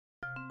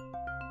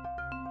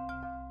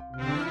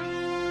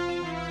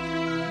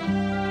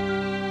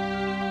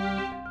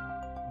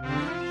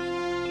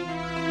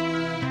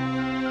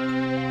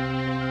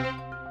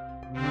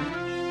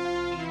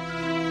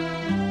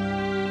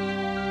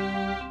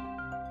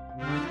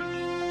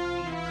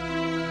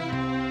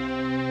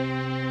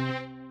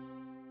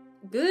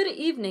Good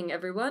evening,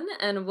 everyone,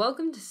 and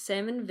welcome to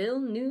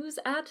Salmonville News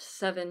at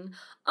 7.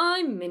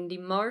 I'm Mindy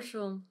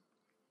Marshall.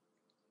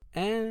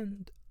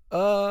 And,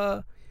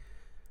 I'm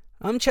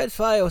Chet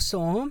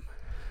Firestorm,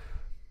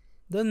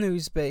 the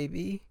news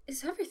baby.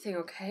 Is everything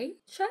okay,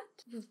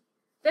 Chet? You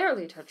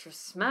barely touched your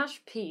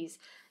smashed peas,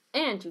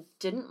 and you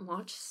didn't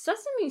watch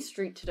Sesame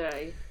Street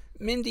today.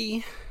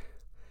 Mindy,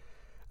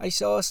 I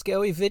saw a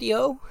scary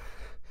video.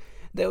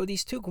 There were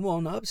these two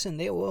grown-ups, and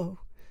they were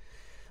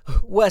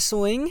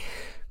wrestling.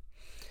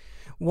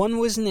 One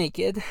was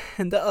naked,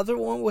 and the other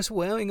one was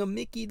wearing a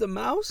Mickey the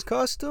Mouse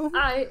costume.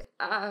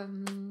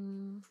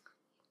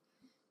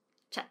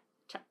 Chet.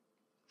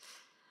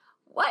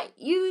 What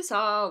you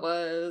saw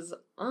was,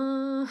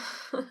 you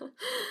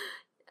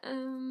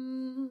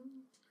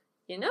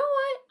know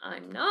what?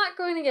 I'm not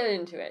going to get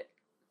into it.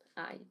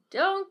 I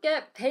don't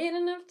get paid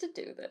enough to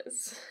do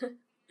this.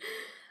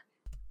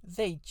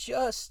 They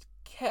just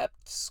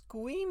kept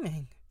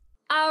screaming.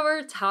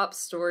 Our top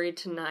story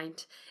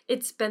tonight.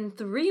 It's been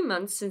 3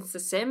 months since the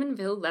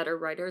Salmonville letter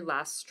writer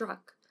last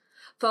struck.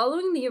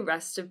 Following the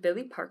arrest of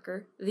Billy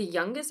Parker, the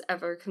youngest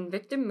ever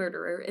convicted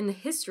murderer in the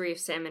history of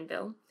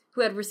Salmonville,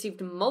 who had received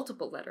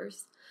multiple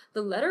letters,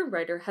 the letter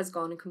writer has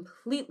gone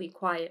completely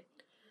quiet.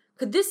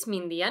 Could this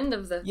mean the end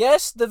of the...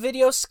 Yes, the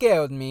video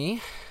scared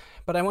me,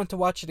 but I want to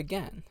watch it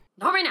again.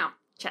 Not right now,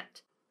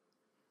 Chet.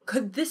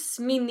 Could this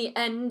mean the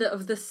end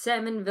of the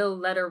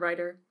Salmonville letter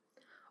writer?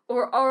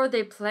 Or are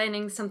they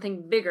planning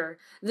something bigger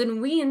than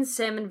we in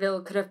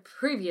Salmonville could have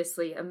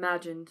previously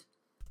imagined?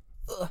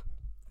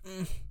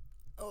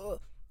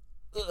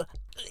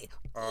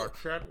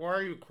 Chet, why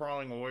are you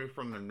crawling away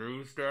from the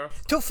news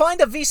desk? To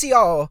find a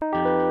VCR!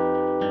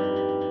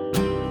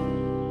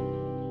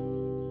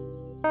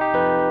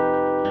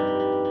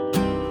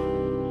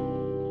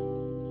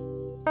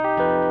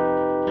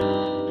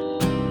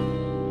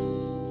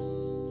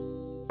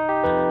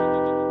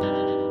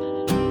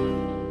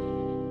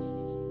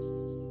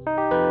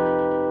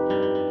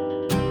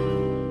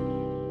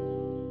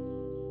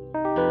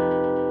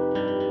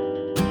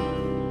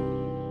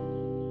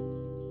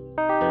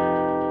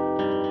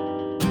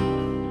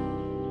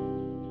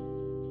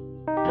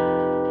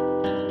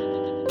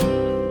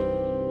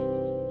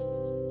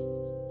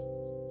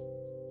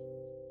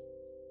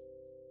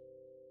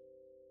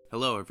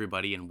 Hello,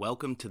 everybody, and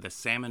welcome to the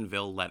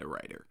Salmonville Letter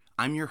Writer.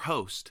 I'm your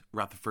host,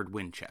 Rutherford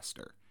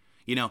Winchester.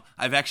 You know,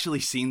 I've actually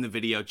seen the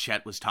video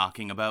Chet was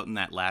talking about in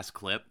that last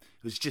clip.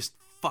 It was just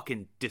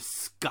fucking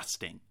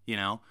disgusting, you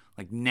know?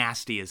 Like,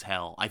 nasty as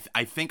hell.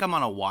 I think I'm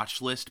on a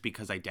watch list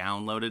because I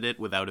downloaded it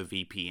without a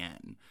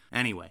VPN.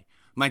 Anyway,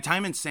 my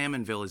time in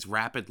Salmonville is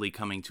rapidly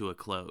coming to a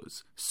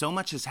close. So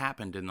much has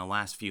happened in the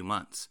last few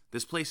months.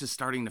 This place is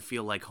starting to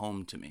feel like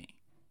home to me.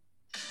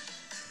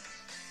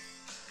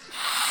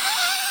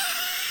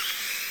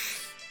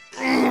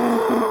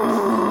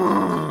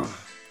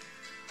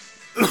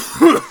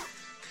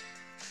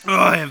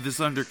 I have this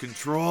under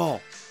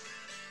control.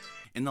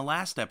 In the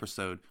last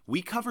episode,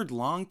 we covered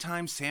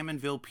longtime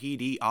Salmonville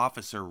PD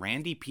officer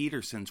Randy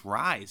Peterson's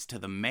rise to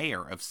the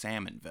mayor of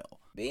Salmonville.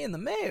 Being the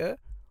mayor?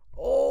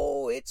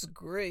 Oh, it's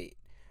great.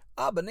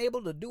 I've been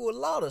able to do a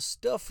lot of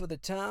stuff for the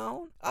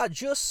town. I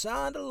just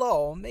signed a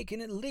law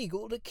making it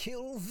legal to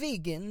kill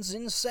vegans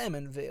in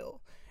Salmonville.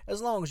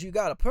 As long as you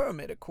got a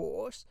permit, of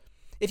course.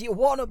 If you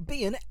want to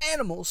be an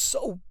animal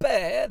so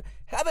bad,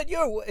 have it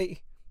your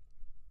way.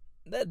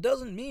 That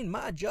doesn't mean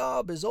my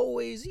job is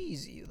always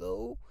easy,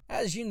 though.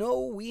 As you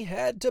know, we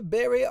had to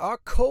bury our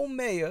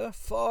co-mayor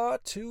far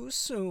too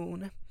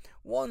soon.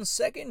 1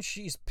 second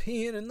she's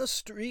peeing in the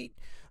street,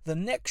 the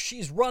next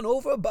she's run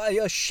over by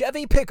a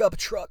Chevy pickup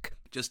truck.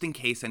 Just in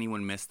case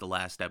anyone missed the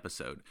last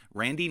episode,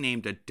 Randy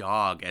named a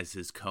dog as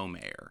his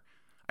co-mayor.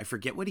 I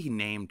forget what he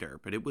named her,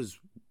 but it was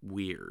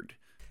weird.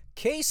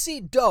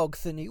 Casey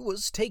Dogthony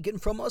was taken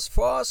from us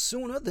far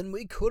sooner than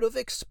we could have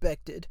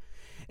expected.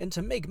 And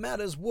to make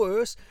matters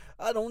worse,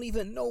 I don't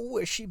even know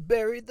where she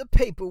buried the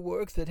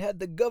paperwork that had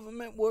the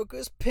government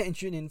workers'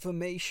 pension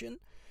information.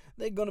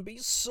 They're gonna be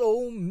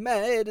so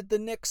mad at the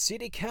next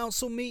city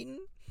council meeting.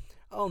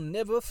 I'll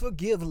never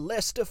forgive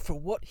Lester for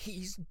what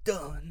he's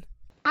done.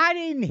 I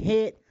didn't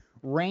hit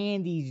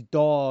Randy's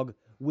dog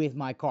with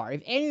my car.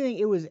 If anything,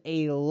 it was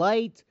a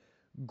light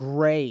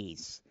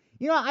graze.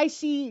 I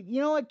see,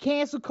 what,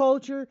 cancel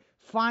culture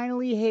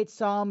finally hit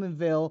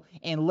Salmonville,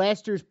 and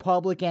Lester's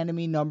public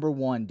enemy number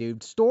one,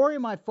 dude. Story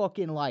of my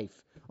fucking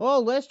life. Oh,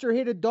 Lester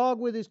hit a dog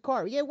with his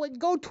car. Yeah,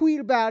 go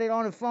tweet about it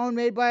on a phone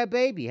made by a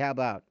baby. How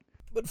about?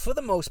 But for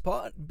the most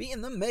part,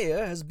 being the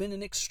mayor has been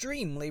an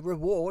extremely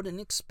rewarding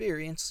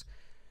experience.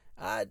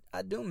 I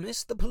do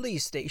miss the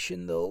police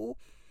station, though.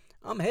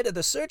 I'm head of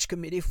the search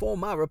committee for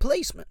my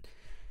replacement.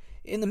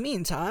 In the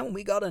meantime,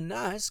 we got a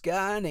nice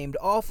guy named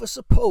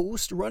Officer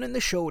Post running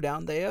the show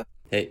down there.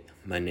 Hey,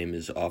 my name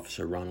is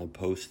Officer Ronald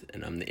Post,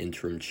 and I'm the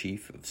interim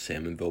chief of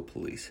Salmonville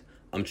Police.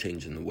 I'm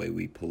changing the way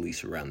we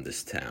police around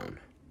this town.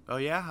 Oh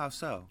yeah? How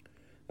so?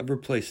 I've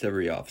replaced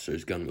every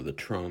officer's gun with a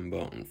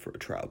trombone for a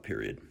trial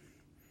period.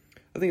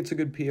 I think it's a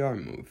good PR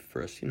move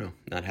for us,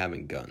 not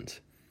having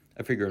guns.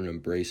 I figure an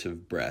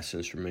abrasive brass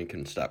instrument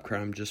can stop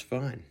crime just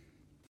fine.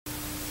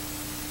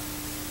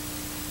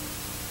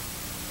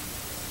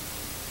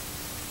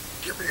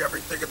 Give me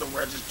everything in the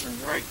register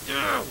right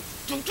now!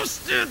 Don't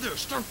just stand there!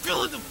 Start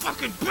filling the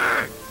fucking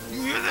bag!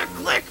 You hear that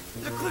click?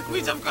 That click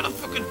means I've got a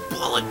fucking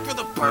bullet for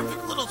the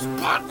perfect little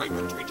spot right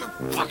between your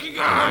fucking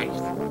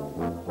eyes!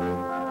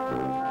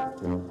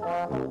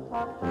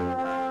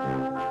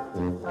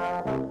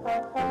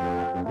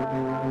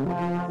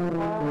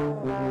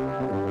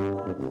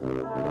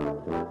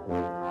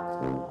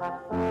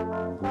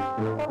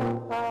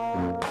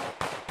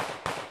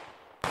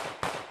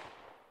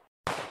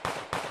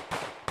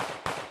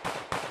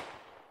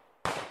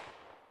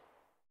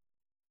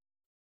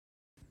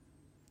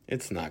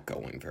 It's not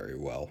going very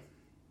well.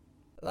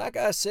 Like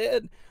I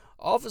said,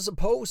 Officer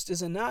Post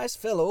is a nice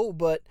fellow,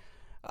 but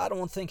I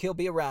don't think he'll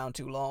be around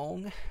too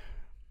long.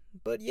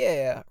 But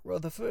yeah,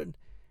 Rutherford,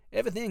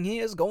 everything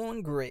here is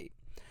going great.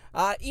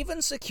 I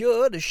even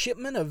secured a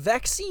shipment of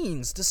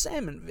vaccines to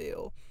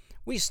Salmonville.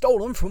 We stole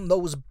them from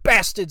those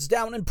bastards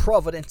down in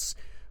Providence.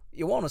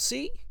 You want to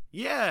see?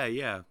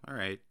 Yeah, all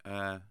right.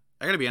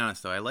 I gotta be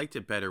honest, though, I liked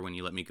it better when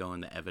you let me go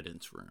in the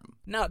evidence room.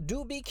 Now,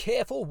 do be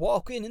careful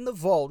walking in the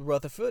vault,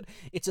 Rutherford.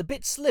 It's a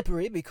bit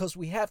slippery because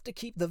we have to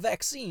keep the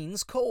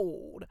vaccines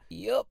cold.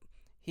 Yup,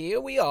 here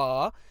we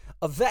are.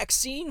 A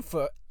vaccine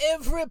for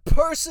every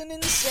person in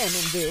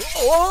Salmonville.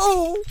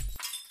 Oh!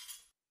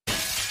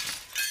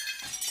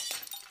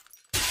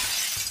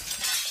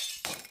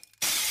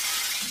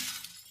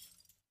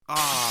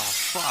 Aw,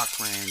 fuck,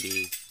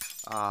 Randy.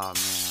 Aw,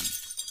 man.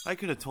 I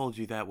could have told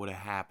you that would have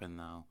happened,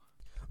 though.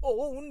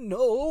 Oh,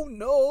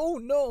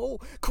 no.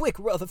 Quick,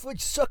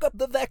 Rutherford, suck up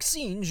the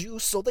vaccine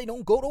juice so they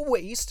don't go to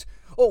waste.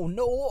 Oh,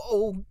 no,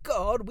 oh,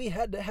 God, we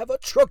had to have a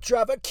truck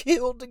driver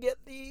killed to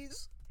get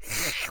these.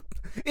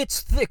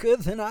 It's thicker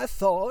than I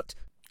thought.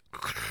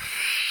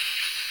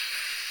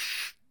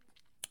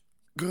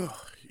 Ugh,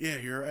 yeah,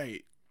 you're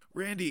right.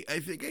 Randy, I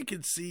think I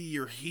can see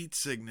your heat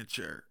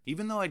signature.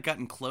 Even though I'd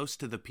gotten close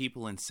to the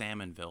people in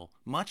Salmonville,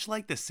 much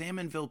like the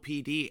Salmonville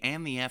PD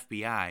and the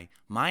FBI,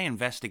 my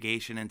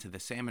investigation into the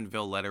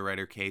Salmonville letter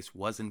writer case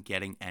wasn't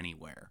getting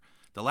anywhere.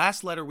 The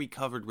last letter we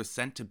covered was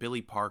sent to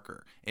Billy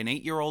Parker, an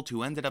 8-year-old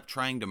who ended up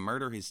trying to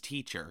murder his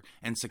teacher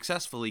and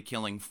successfully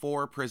killing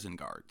 4 prison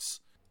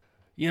guards.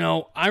 You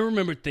know, I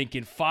remember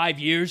thinking 5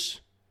 years,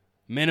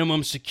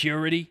 minimum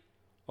security,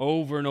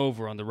 over and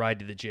over on the ride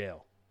to the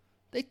jail.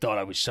 They thought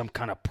I was some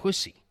kind of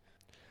pussy.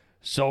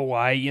 So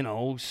I,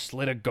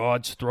 slit a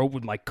guard's throat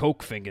with my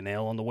coke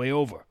fingernail on the way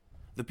over.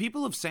 The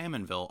people of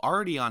Salmonville,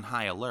 already on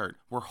high alert,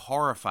 were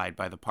horrified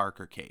by the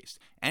Parker case.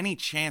 Any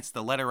chance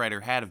the letter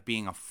writer had of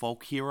being a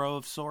folk hero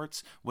of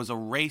sorts was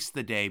erased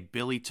the day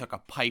Billy took a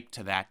pipe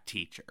to that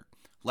teacher.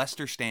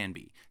 Lester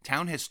Stanby,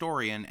 town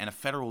historian and a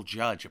federal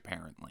judge,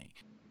 apparently.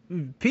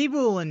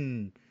 People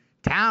in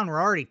town were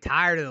already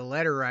tired of the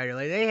letter writer.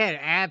 Like, they had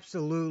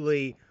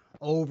absolutely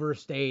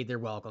overstayed their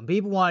welcome.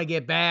 People want to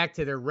get back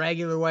to their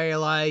regular way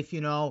of life,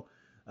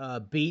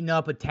 beating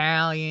up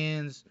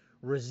Italians,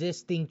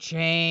 resisting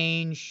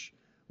change,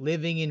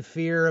 living in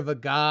fear of a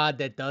God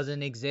that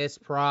doesn't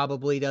exist,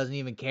 probably doesn't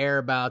even care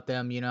about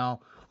them,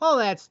 all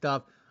that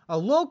stuff. A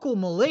local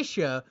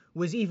militia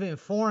was even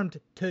formed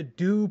to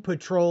do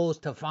patrols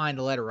to find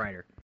a letter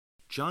writer.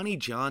 Johnny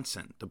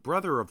Johnson, the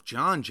brother of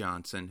John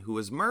Johnson, who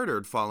was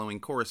murdered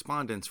following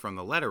correspondence from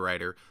the letter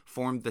writer,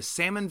 formed the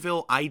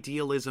Salmonville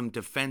Idealism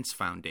Defense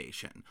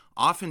Foundation,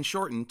 often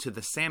shortened to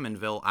the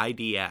Salmonville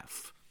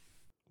IDF.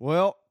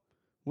 Well,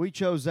 we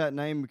chose that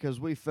name because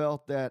we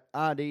felt that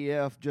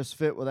IDF just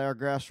fit with our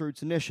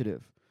grassroots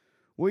initiative.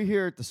 We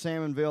here at the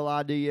Salmonville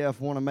IDF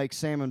want to make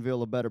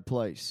Salmonville a better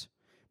place,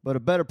 but a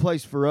better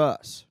place for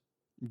us,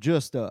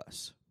 just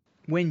us.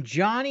 When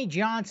Johnny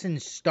Johnson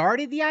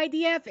started the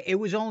IDF, it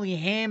was only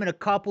him and a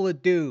couple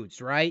of dudes,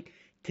 right?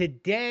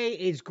 Today,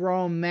 it's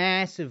grown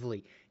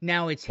massively.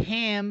 Now it's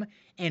him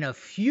and a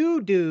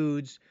few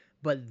dudes,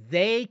 but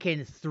they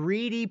can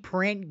 3D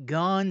print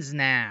guns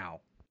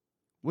now.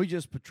 We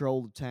just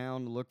patrol the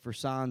town to look for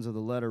signs of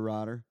the letter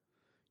writer.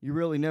 You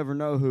really never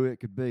know who it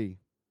could be.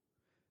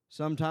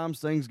 Sometimes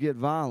things get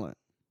violent.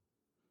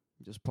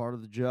 Just part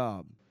of the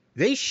job.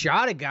 They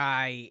shot a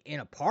guy in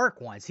a park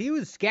once. He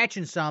was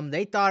sketching something.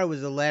 They thought it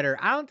was a letter.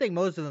 I don't think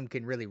most of them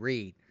can really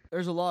read.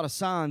 There's a lot of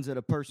signs that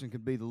a person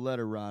could be the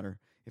letter writer.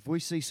 If we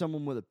see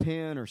someone with a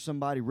pen or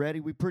somebody ready,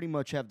 we pretty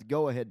much have to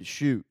go ahead to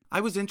shoot.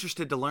 I was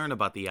interested to learn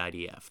about the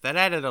IDF. That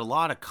added a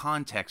lot of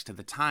context to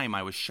the time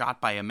I was shot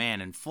by a man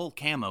in full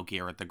camo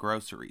gear at the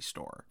grocery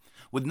store.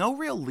 With no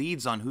real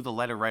leads on who the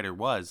letter writer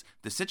was,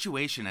 the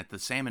situation at the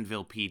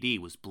Salmonville PD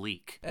was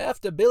bleak.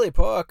 After Billy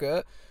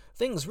Parker,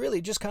 things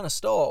really just kind of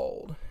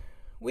stalled.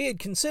 We had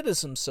considered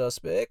some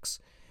suspects.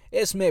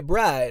 Esme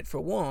Bride, for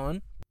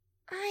one.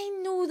 I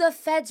knew the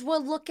feds were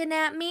looking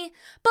at me,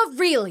 but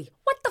really,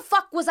 what the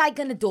fuck was I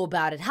gonna do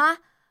about it, huh?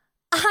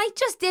 I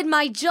just did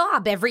my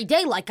job every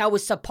day like I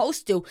was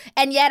supposed to,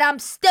 and yet I'm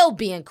still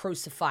being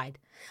crucified.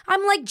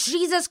 I'm like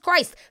Jesus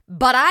Christ,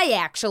 but I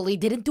actually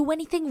didn't do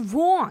anything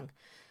wrong.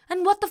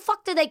 And what the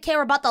fuck do they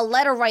care about the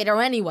letter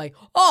writer anyway?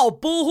 Oh,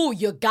 boo-hoo,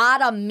 you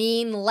got a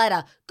mean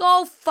letter.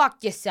 Go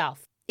fuck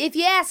yourself. If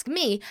you ask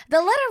me, the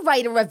letter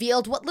writer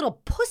revealed what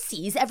little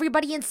pussies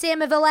everybody in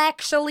Salmonville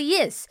actually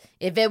is.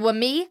 If it were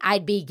me,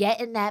 I'd be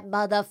getting that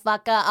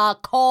motherfucker a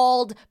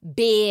cold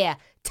beer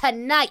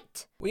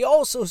tonight. We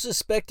also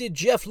suspected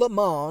Jeff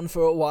Lamont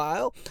for a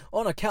while,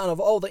 on account of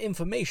all the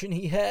information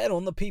he had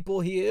on the people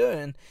here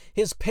and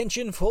his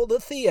penchant for the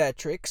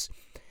theatrics.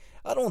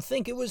 I don't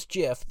think it was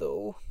Jeff,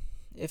 though.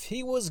 If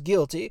he was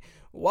guilty,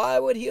 why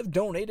would he have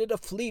donated a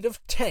fleet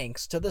of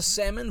tanks to the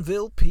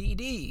Salmonville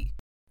PD?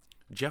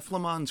 Jeff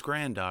Lamont's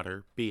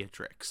granddaughter,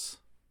 Beatrix.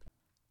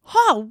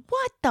 Oh,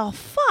 what the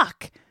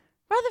fuck?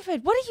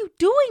 Rutherford, what are you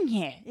doing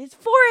here? It's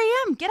 4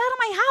 a.m. Get out of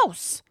my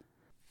house.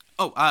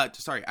 Oh,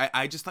 sorry.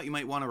 I just thought you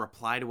might want to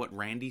reply to what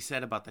Randy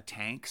said about the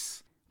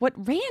tanks. What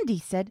Randy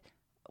said?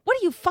 What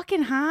are you,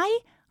 fucking high?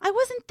 I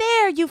wasn't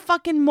there, you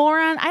fucking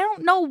moron. I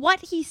don't know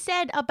what he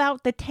said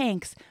about the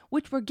tanks,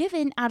 which were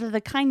given out of the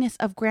kindness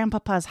of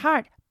Grandpapa's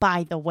heart,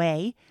 by the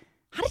way.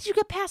 How did you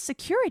get past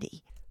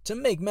security? To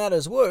make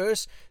matters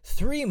worse,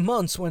 3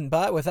 months went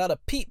by without a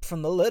peep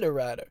from the letter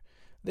writer.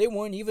 They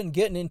weren't even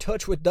getting in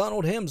touch with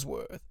Donald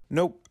Hemsworth.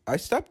 Nope, I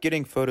stopped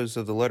getting photos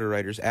of the letter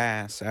writer's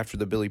ass after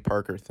the Billy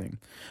Parker thing.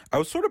 I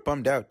was sort of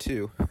bummed out,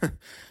 too.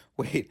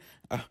 Wait,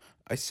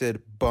 I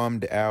said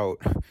bummed out,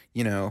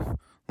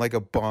 like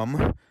a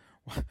bum.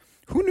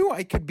 Who knew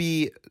I could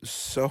be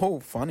so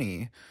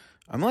funny?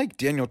 I'm like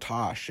Daniel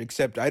Tosh,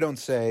 except I don't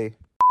say...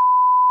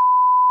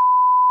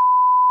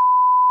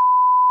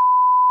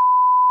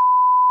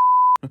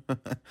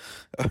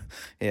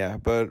 Yeah,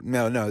 but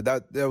no,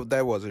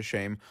 that was a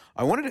shame.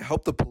 I wanted to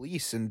help the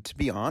police, and to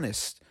be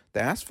honest,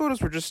 the ass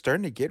photos were just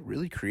starting to get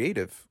really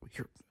creative.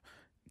 Here,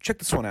 check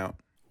this one out.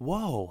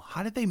 Whoa,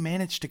 how did they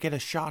manage to get a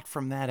shot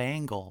from that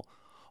angle?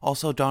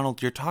 Also,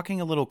 Donald, you're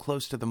talking a little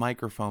close to the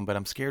microphone, but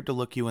I'm scared to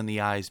look you in the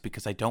eyes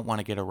because I don't want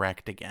to get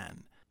erect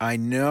again. I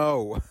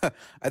know.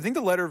 I think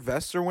the letter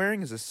vests are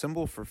wearing is a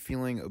symbol for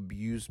feeling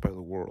abused by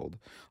the world.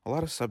 A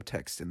lot of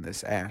subtext in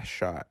this ass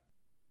shot.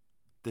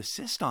 The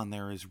cyst on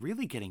there is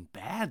really getting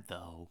bad,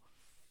 though.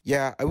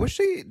 Yeah, I wish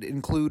they'd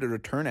include a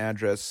return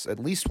address at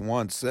least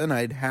once, then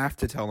I'd have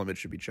to tell them it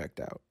should be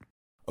checked out.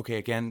 Okay,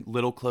 again,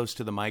 little close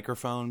to the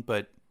microphone,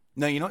 but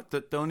no, you know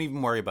what? Don't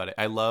even worry about it.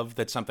 I love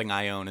that something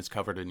I own is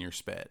covered in your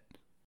spit.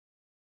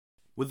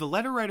 With the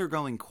letter writer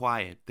going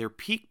quiet, their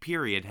peak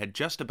period had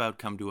just about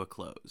come to a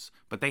close,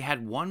 but they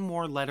had one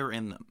more letter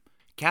in them.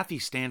 Kathy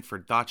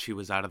Stanford thought she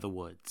was out of the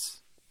woods.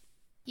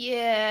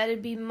 Yeah,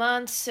 it'd be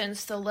months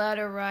since the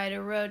letter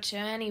writer wrote to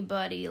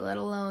anybody, let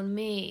alone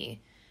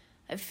me.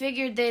 I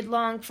figured they'd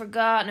long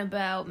forgotten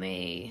about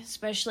me,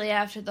 especially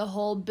after the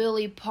whole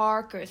Billy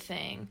Parker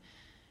thing.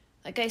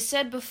 Like I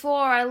said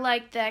before, I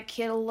liked that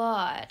kid a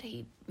lot.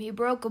 He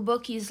broke a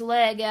bookie's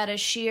leg out of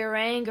sheer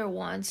anger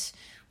once,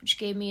 which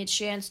gave me a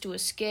chance to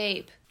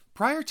escape.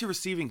 Prior to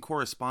receiving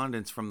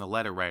correspondence from the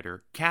letter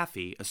writer,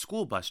 Kathy, a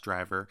school bus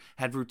driver,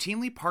 had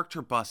routinely parked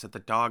her bus at the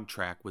dog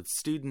track with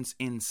students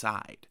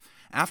inside.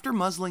 After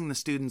muzzling the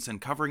students and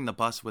covering the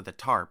bus with a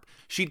tarp,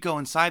 she'd go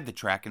inside the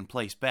track and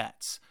place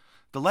bets.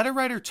 The letter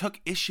writer took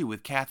issue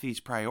with Kathy's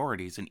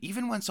priorities and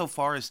even went so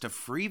far as to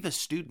free the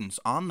students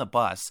on the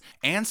bus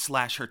and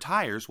slash her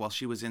tires while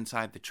she was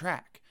inside the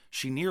track.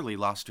 She nearly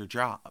lost her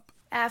job.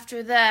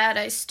 After that,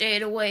 I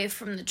stayed away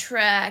from the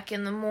track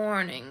in the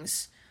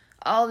mornings.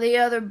 All the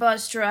other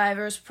bus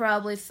drivers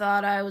probably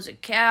thought I was a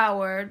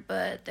coward,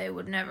 but they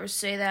would never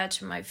say that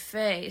to my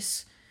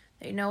face.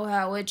 They know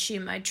how itchy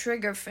my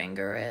trigger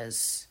finger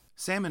is.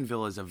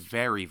 Salmonville is a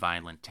very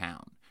violent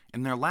town.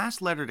 In their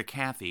last letter to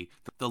Kathy,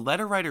 the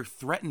letter writer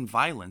threatened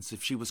violence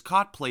if she was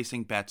caught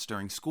placing bets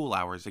during school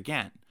hours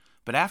again.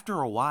 But after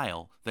a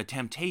while, the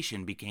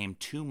temptation became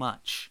too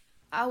much.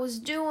 I was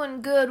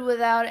doing good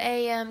without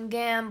AM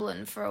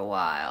gambling for a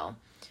while.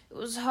 It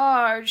was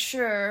hard,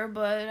 sure,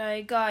 but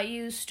I got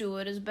used to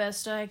it as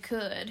best I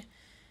could.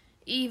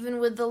 Even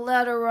with the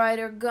letter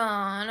writer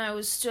gone, I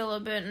was still a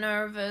bit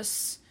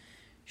nervous.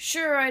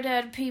 Sure, I'd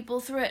had people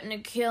threaten to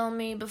kill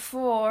me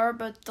before,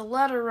 but the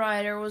letter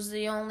writer was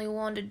the only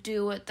one to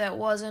do it that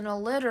wasn't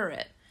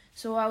illiterate,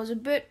 so I was a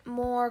bit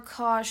more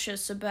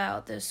cautious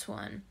about this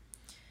one.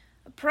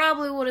 I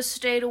probably would have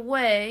stayed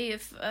away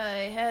if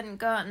I hadn't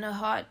gotten a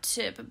hot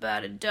tip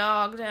about a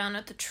dog down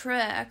at the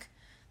track.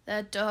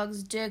 That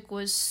dog's dick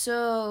was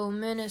so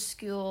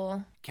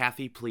minuscule.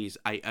 Kathy, please,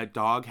 a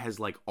dog has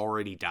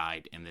already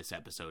died in this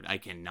episode. I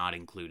cannot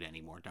include any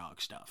more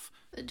dog stuff.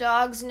 The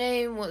dog's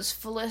name was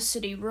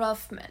Felicity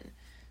Ruffman.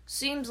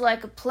 Seems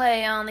like a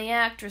play on the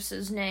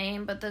actress's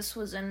name, but this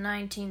was in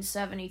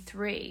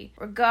 1973.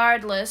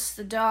 Regardless,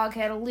 the dog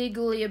had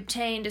illegally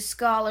obtained a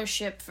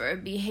scholarship for a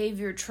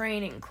behavior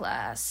training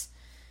class.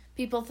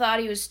 People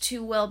thought he was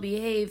too well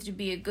behaved to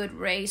be a good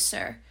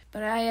racer,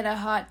 but I had a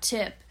hot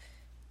tip.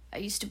 I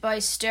used to buy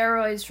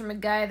steroids from a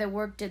guy that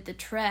worked at the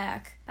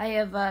track. I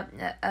have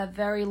a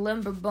very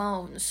limber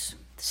bones.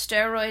 The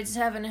steroids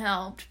haven't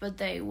helped, but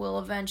they will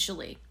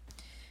eventually.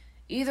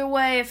 Either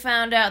way, I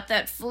found out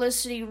that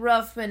Felicity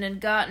Ruffman had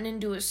gotten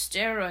into a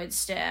steroid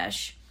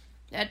stash.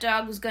 That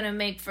dog was going to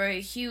make for a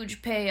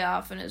huge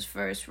payoff in his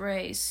first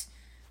race.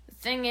 The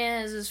thing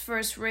is, his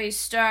first race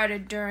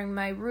started during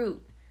my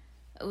route.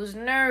 I was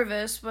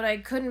nervous, but I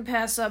couldn't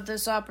pass up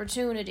this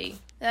opportunity.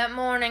 That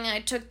morning,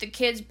 I took the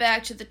kids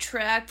back to the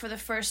track for the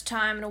first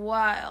time in a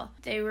while.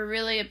 They were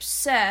really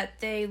upset.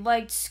 They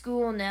liked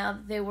school now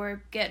that they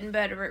were getting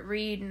better at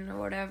reading or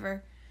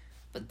whatever.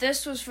 But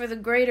this was for the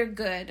greater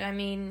good. I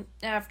mean,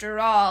 after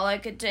all, I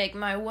could take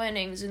my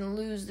winnings and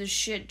lose the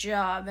shit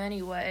job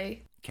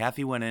anyway.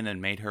 Kathy went in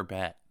and made her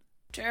bet.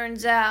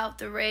 Turns out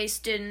the race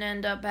didn't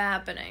end up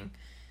happening.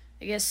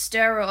 I guess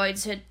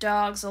steroids hit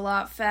dogs a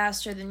lot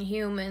faster than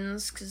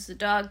humans, 'cause the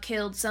dog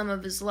killed some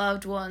of his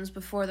loved ones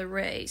before the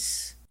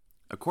race.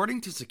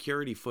 According to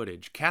security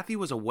footage, Kathy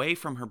was away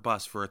from her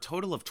bus for a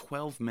total of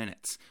 12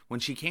 minutes. When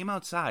she came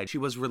outside, she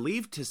was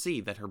relieved to see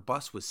that her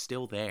bus was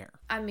still there.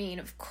 I mean,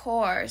 of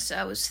course,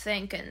 I was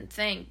thinking,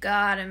 thank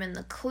God I'm in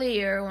the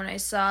clear, when I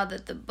saw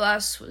that the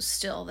bus was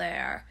still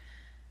there.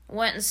 I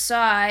went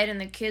inside, and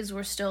the kids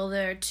were still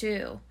there,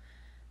 too.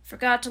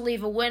 Forgot to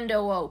leave a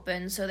window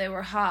open, so they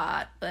were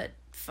hot, but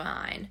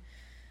fine.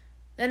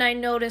 Then I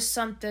noticed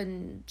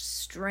something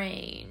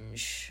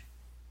strange.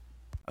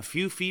 A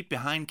few feet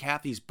behind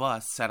Kathy's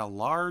bus sat a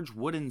large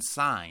wooden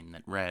sign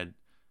that read,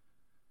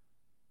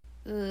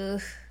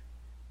 Ugh.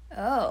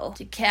 Oh,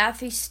 to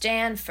Kathy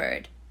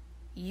Stanford,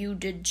 you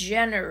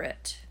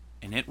degenerate.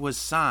 And it was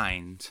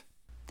signed,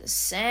 The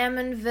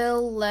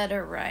Salmonville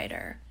Letter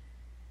Writer.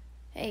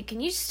 Hey, can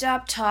you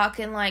stop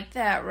talking like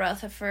that,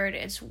 Rutherford?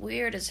 It's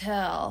weird as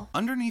hell.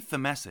 Underneath the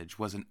message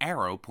was an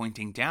arrow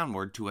pointing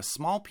downward to a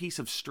small piece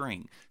of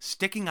string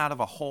sticking out of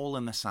a hole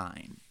in the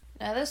sign.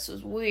 Now this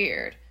was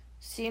weird.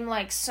 Seemed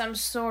like some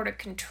sort of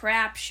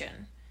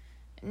contraption.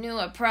 I knew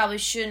I probably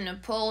shouldn't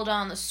have pulled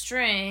on the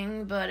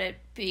string, but it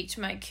piqued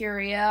my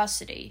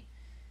curiosity.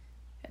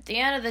 At the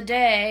end of the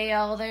day,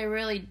 all they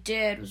really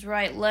did was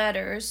write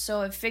letters,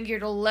 so I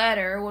figured a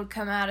letter would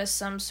come out of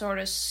some sort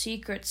of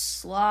secret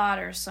slot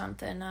or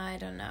something, I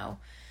don't know.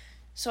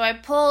 So I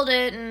pulled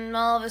it, and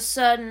all of a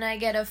sudden I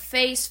get a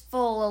face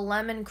full of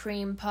lemon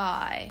cream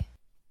pie.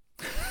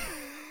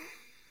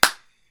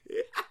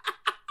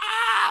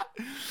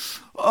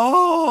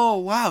 Oh,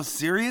 wow,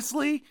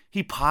 seriously?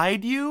 He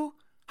pied you?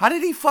 How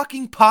did he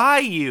fucking pie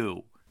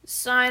you? The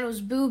sign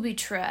was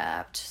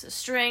booby-trapped. The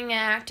string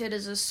acted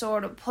as a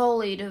sort of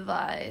pulley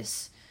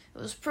device. It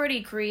was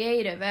pretty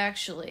creative,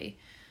 actually.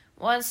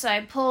 Once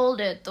I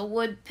pulled it, the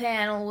wood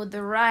panel with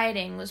the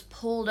writing was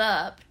pulled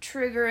up,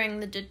 triggering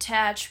the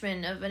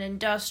detachment of an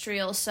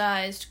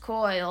industrial-sized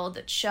coil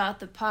that shot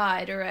the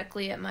pie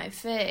directly at my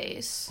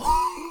face.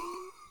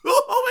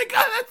 Oh my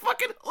god, that's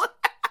fucking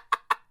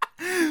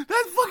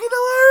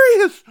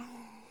hilarious!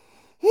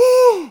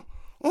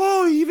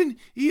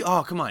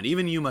 Oh, come on,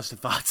 even you must have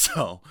thought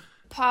so.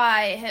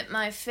 Pie hit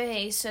my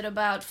face at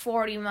about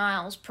 40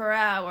 miles per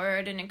hour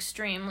at an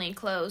extremely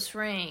close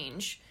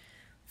range.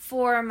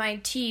 4 of my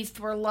teeth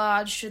were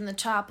lodged in the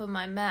top of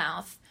my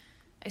mouth.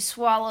 I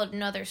swallowed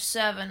another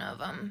 7 of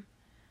them.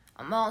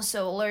 I'm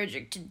also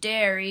allergic to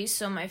dairy,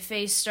 so my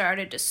face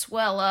started to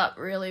swell up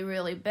really,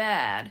 really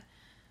bad.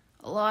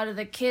 A lot of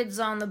the kids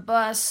on the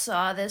bus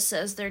saw this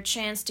as their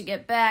chance to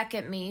get back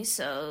at me,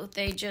 so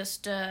they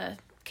just,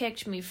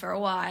 kicked me for a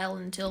while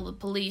until the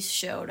police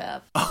showed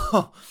up.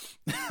 Oh,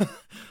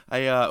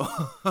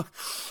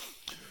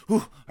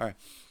 alright.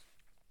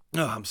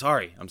 No, I'm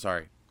sorry.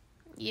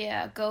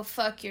 Yeah, go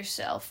fuck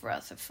yourself,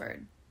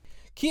 Rutherford.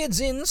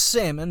 Kids in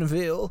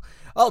Salmonville,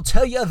 I'll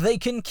tell ya they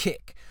can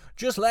kick.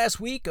 Just last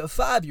week, a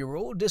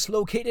 5-year-old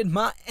dislocated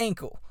my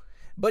ankle.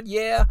 But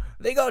yeah,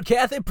 they got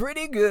Kathy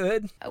pretty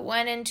good. I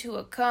went into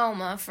a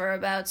coma for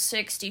about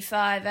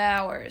 65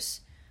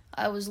 hours.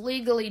 I was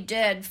legally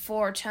dead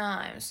 4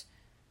 times.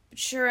 But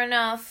sure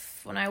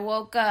enough, when I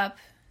woke up,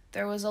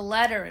 there was a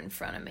letter in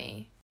front of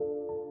me.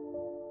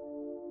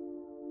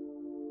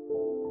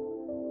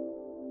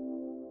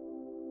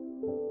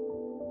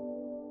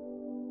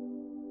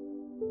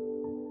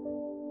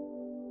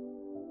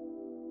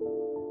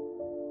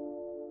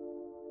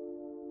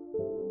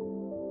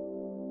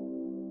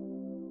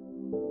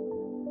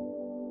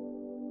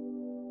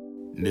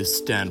 Miss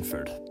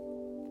Stanford,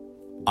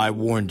 I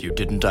warned you,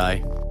 didn't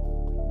I?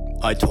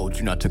 I told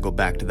you not to go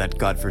back to that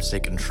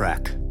godforsaken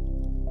track.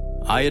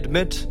 I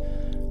admit,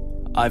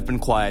 I've been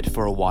quiet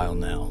for a while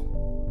now.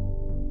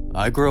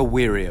 I grow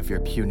weary of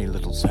your puny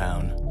little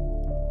town.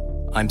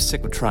 I'm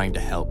sick of trying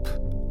to help.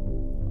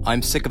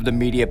 I'm sick of the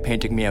media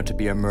painting me out to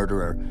be a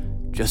murderer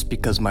just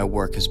because my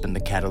work has been the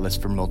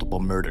catalyst for multiple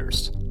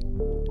murders.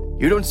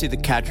 You don't see the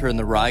Catcher in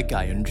the Rye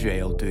guy in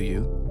jail, do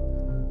you?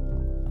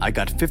 I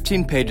got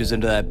 15 pages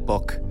into that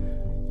book,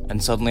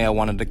 and suddenly I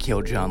wanted to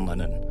kill John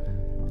Lennon.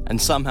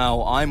 And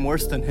somehow I'm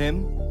worse than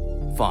him?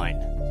 Fine.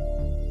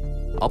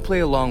 I'll play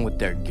along with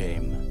their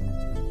game.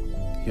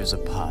 Here's a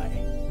pie.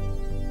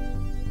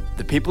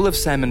 The people of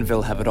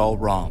Salmonville have it all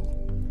wrong.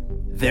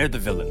 They're the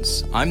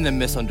villains. I'm the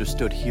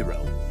misunderstood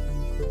hero.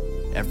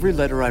 Every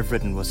letter I've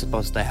written was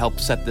supposed to help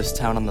set this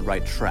town on the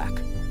right track.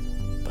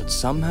 But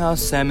somehow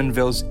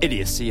Salmonville's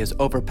idiocy has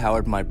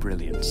overpowered my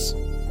brilliance.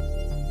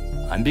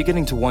 I'm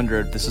beginning to wonder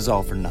if this is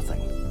all for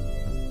nothing.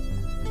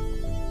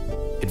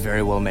 It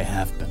very well may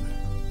have been.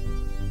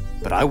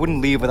 But I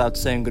wouldn't leave without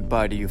saying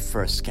goodbye to you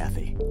first,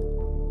 Kathy.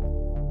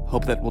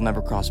 Hope that we'll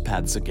never cross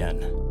paths again.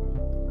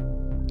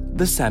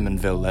 The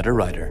Salmonville letter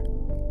writer.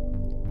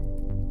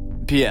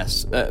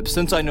 P.S.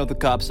 Since I know the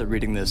cops are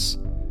reading this,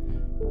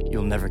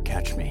 you'll never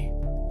catch me.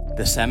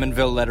 The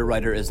Salmonville letter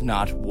writer is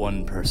not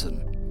one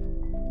person.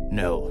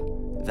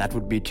 No, that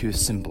would be too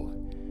simple.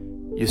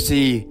 You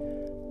see,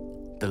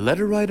 the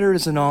letter writer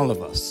is in all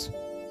of us.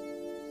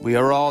 We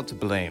are all to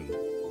blame.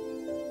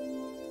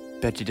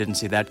 Bet you didn't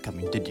see that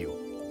coming, did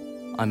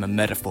you? I'm a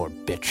metaphor,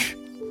 bitch.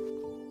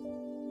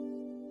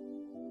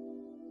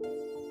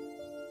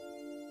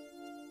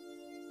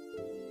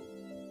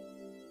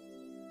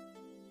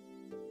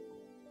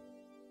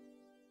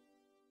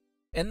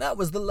 And that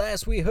was the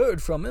last we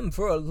heard from him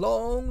for a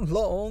long,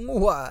 long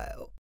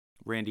while.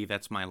 Randy,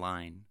 that's my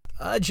line.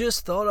 I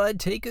just thought I'd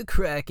take a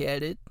crack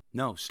at it.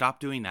 No, stop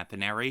doing that. The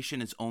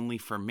narration is only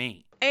for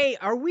me. Hey,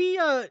 are we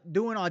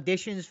doing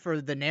auditions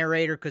for the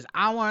narrator? Because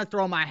I want to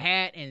throw my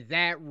hat in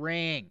that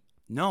ring.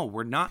 No,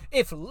 we're not.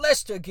 If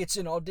Lester gets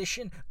an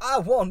audition, I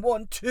want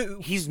one too.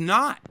 He's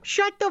not.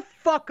 Shut the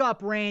fuck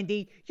up,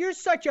 Randy. You're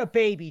such a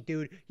baby,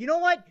 dude. You know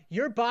what?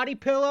 Your body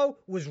pillow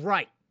was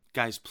right.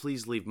 Guys,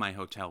 please leave my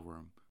hotel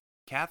room.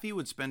 Kathy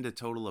would spend a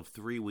total of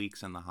 3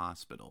 weeks in the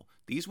hospital.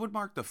 These would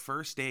mark the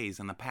first days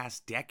in the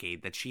past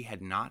decade that she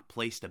had not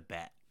placed a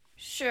bet.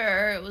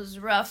 Sure, it was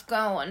rough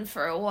going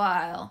for a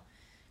while,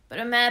 but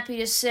I'm happy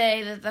to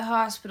say that the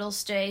hospital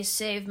stay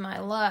saved my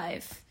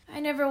life. I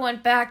never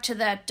went back to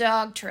that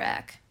dog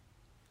track.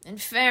 In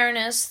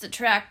fairness, the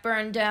track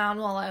burned down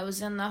while I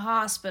was in the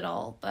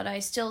hospital, but I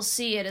still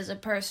see it as a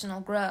personal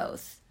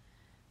growth.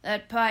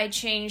 That pie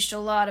changed a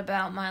lot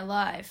about my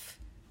life.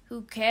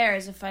 Who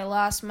cares if I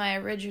lost my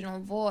original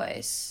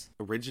voice?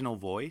 Original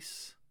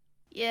voice?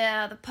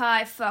 Yeah, the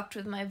pie fucked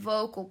with my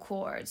vocal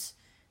cords.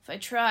 If I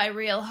try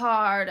real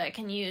hard, I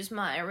can use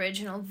my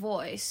original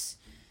voice.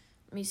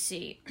 Let me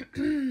see.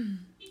 The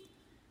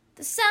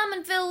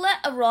Salmonville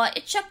letter writer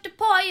chucked a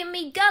pie in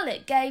me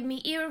gullet, gave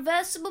me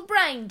irreversible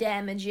brain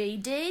damage, he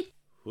did.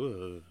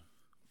 Whoa.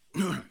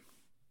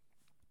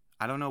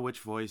 I don't know which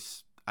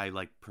voice I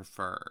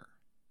prefer.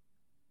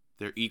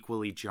 They're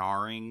equally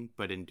jarring,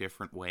 but in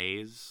different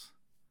ways.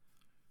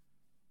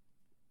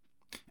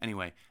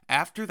 Anyway,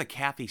 after the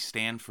Kathy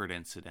Stanford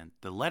incident,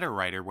 the letter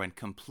writer went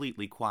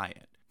completely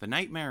quiet. The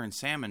nightmare in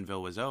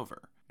Salmonville was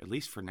over, at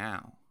least for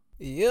now.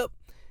 Yep,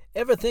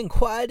 everything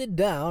quieted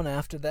down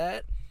after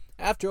that.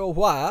 After a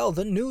while,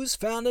 the news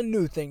found a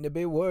new thing to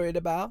be worried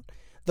about.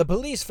 The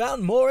police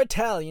found more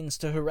Italians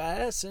to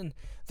harass, and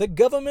the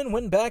government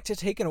went back to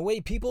taking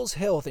away people's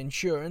health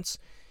insurance.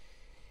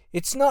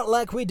 It's not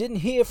like we didn't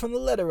hear from the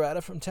letter writer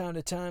from time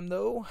to time,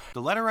 though.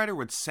 The letter writer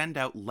would send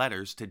out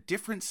letters to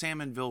different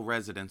Salmonville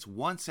residents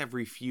once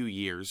every few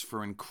years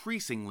for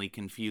increasingly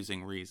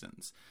confusing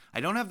reasons.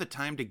 I don't have the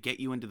time to get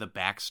you into the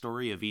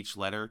backstory of each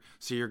letter,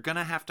 so you're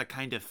gonna have to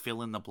kind of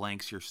fill in the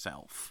blanks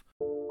yourself.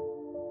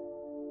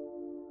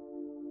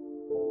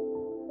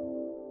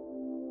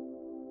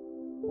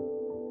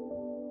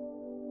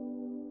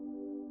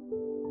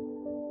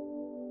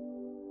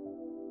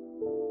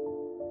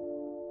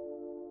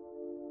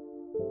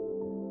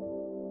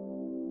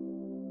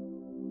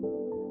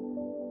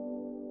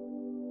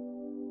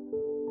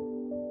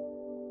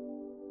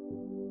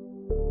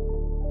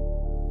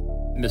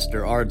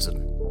 Mr.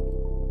 Ardson,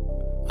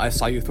 I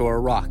saw you throw a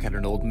rock at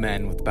an old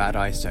man with bad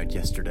eyesight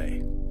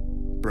yesterday.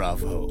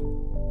 Bravo.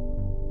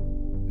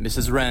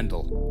 Mrs.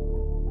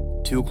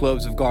 Randall, 2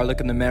 cloves of garlic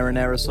in the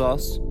marinara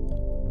sauce?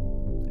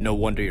 No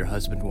wonder your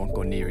husband won't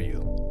go near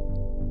you.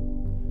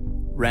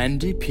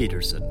 Randy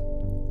Peterson,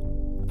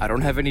 I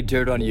don't have any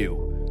dirt on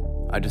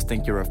you. I just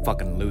think you're a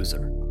fucking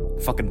loser.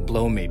 Fucking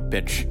blow me,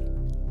 bitch.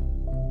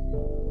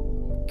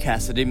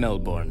 Cassidy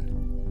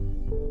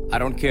Melbourne, I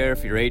don't care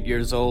if you're 8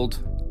 years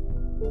old.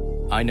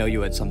 I know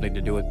you had something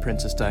to do with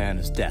Princess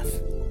Diana's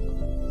death.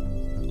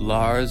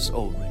 Lars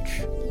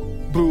Ulrich.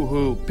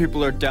 Boo-hoo,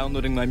 people are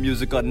downloading my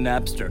music on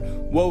Napster.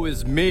 Woe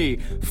is me.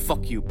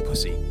 Fuck you,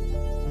 pussy.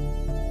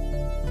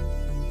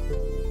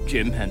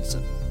 Jim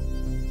Henson.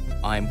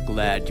 I'm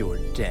glad you're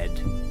dead.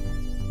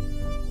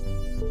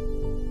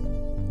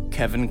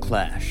 Kevin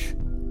Clash.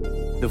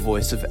 The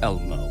voice of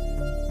Elmo.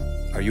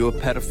 Are you a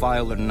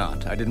pedophile or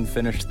not? I didn't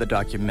finish the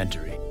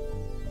documentary.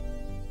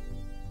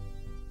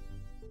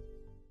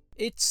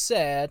 It's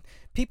sad.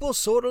 People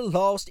sort of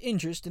lost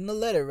interest in the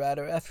letter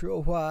writer after a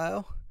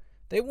while.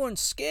 They weren't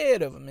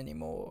scared of him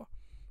anymore.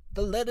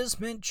 The letters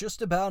meant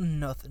just about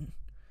nothing.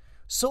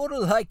 Sort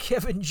of like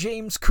Kevin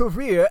James'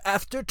 career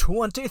after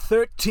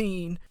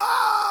 2013.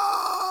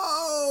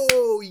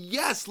 Oh,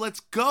 yes,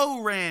 let's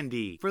go,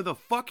 Randy. For the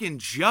fucking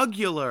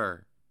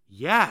jugular.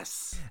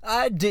 Yes.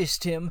 I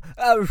dissed him.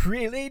 I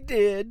really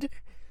did.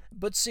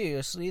 But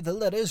seriously, the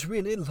letters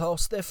really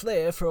lost their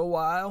flair for a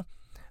while.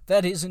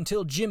 That is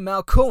until Jim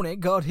Malconey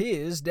got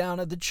his down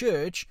at the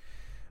church.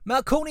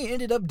 Malconey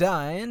ended up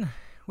dying,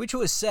 which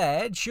was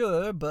sad,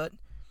 sure, but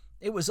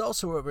it was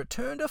also a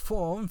return to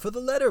form for the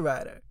letter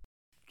writer.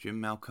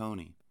 Jim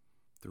Malconey.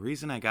 The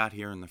reason I got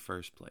here in the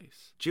first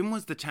place. Jim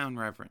was the town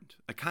reverend,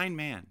 a kind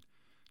man.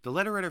 The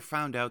letter writer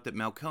found out that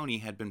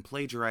Malconey had been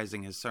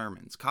plagiarizing his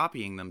sermons,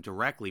 copying them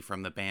directly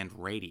from the band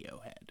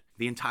Radiohead.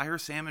 The entire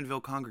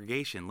Salmonville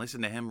congregation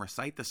listened to him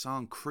recite the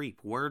song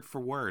Creep word for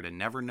word and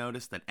never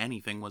noticed that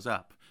anything was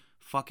up.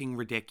 Fucking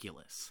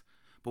ridiculous.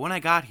 But when I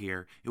got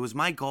here, it was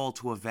my goal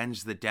to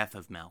avenge the death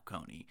of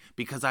Malconey,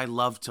 because I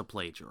love to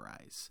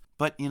plagiarize.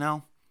 But,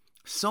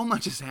 so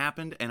much has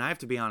happened, and I have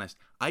to be honest,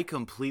 I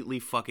completely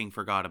fucking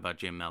forgot about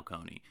Jim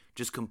Malconey.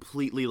 Just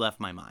completely left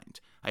my mind.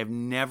 I have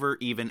never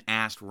even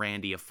asked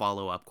Randy a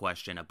follow-up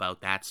question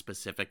about that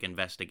specific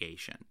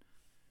investigation.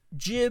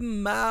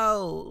 Jim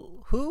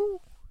Mal... who?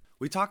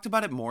 We talked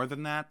about it more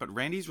than that, but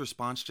Randy's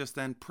response just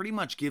then pretty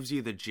much gives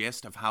you the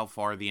gist of how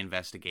far the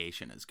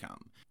investigation has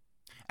come.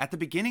 At the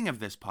beginning of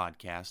this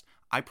podcast,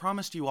 I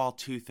promised you all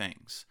two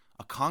things.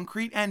 A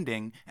concrete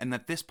ending, and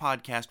that this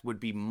podcast would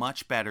be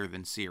much better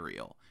than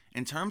Serial.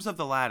 In terms of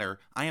the latter,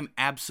 I am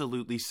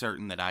absolutely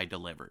certain that I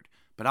delivered.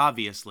 But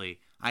obviously,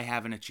 I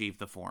haven't achieved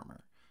the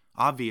former.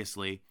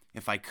 Obviously,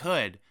 if I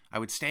could, I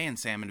would stay in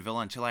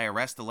Salmonville until I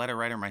arrest the letter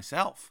writer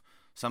myself.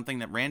 Something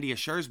that Randy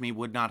assures me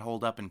would not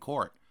hold up in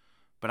court.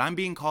 But I'm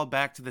being called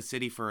back to the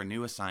city for a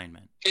new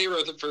assignment. Hey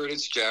Rutherford,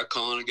 it's Jack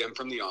calling again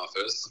from the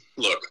office.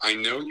 Look, I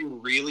know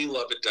you really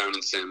love it down in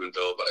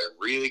Salmonville, but I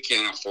really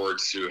can't afford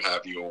to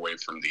have you away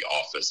from the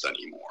office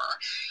anymore.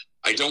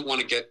 I don't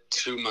want to get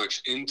too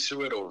much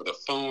into it over the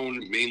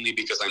phone, mainly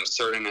because I'm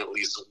certain at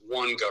least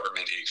one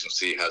government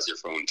agency has your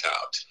phone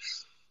tapped.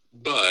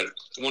 But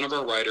one of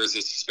our writers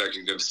is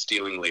suspected of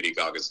stealing Lady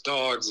Gaga's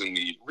dogs, and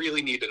we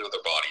really need another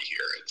body here.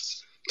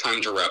 It's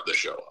time to wrap the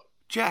show up.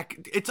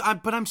 Jack,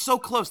 but I'm so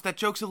close. That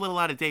joke's a little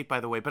out of date, by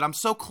the way, but I'm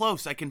so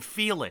close. I can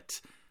feel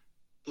it.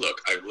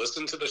 Look, I've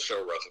listened to the show,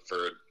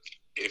 Rutherford.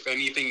 If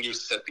anything, you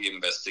set the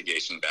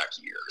investigation back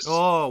years.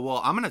 Oh, well,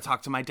 I'm going to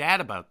talk to my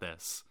dad about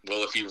this.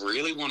 Well, if you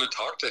really want to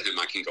talk to him,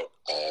 I can go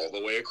all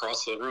the way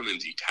across the room and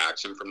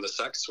detach him from the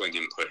sex swing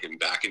and put him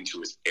back into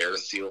his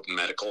air-sealed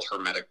medical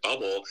hermetic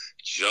bubble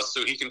just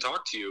so he can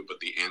talk to you, but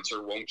the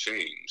answer won't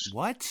change.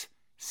 What?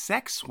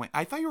 Sex swing?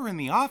 I thought you were in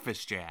the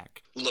office,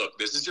 Jack. Look,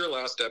 this is your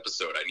last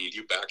episode. I need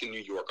you back in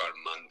New York on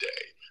Monday.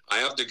 I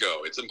have to go.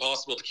 It's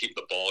impossible to keep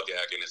the ball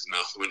gag in his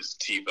mouth when his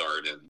teeth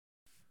aren't in.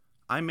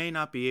 I may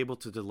not be able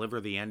to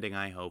deliver the ending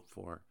I hope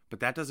for, but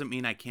that doesn't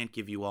mean I can't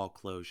give you all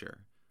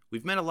closure.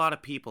 We've met a lot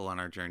of people on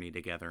our journey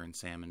together in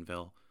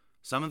Salmonville.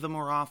 Some of them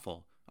were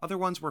awful, other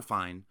ones were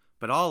fine,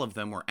 but all of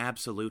them were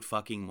absolute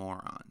fucking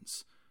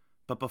morons.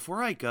 But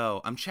before I go,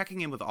 I'm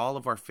checking in with all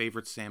of our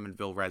favorite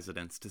Salmonville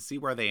residents to see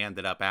where they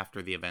ended up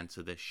after the events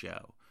of this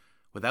show.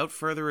 Without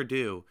further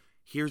ado,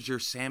 here's your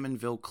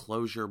Salmonville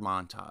closure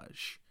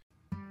montage.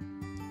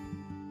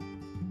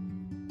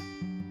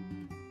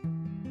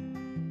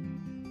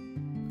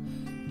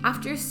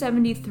 After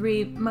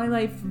 73, my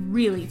life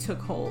really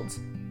took hold.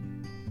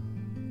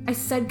 I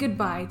said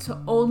goodbye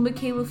to old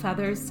Michaela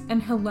Feathers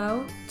and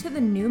hello to the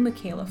new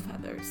Michaela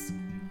Feathers.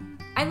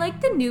 I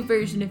like the new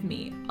version of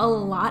me a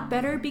lot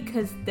better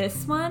because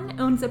this one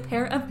owns a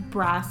pair of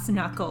brass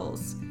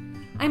knuckles.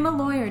 I'm a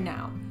lawyer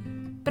now,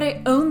 but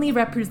I only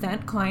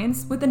represent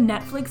clients with a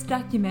Netflix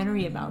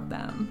documentary about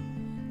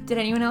them. Did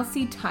anyone else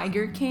see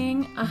Tiger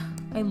King?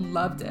 I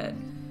loved it.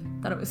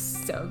 Thought it was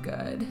so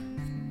good.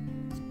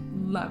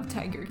 Love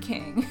Tiger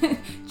King.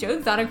 Joe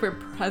Exotic for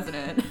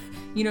president.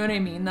 You know what I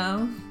mean,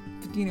 though?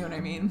 Do you know what I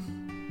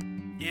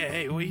mean? Yeah,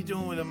 hey, what are you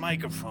doing with a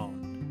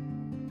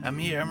microphone? I'm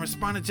here. I'm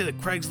responding to the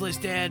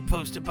Craigslist ad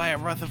posted by a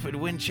Rutherford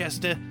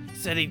Winchester.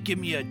 Said he'd give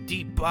me a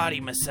deep body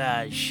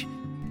massage.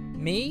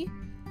 Me?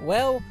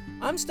 Well,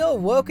 I'm still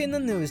working the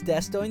news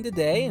desk during the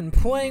day and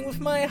playing with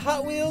my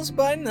Hot Wheels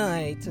by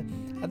night.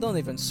 I don't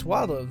even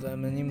swallow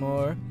them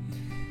anymore.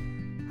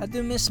 I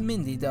do miss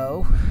Mindy,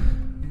 though.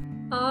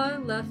 I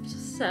left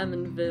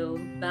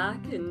Salmonville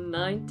back in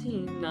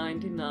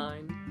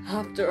 1999.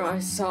 After I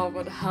saw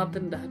what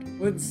happened at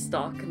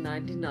Woodstock in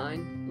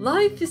 99.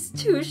 Life is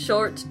too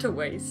short to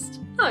waste.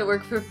 I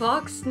work for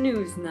Fox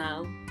News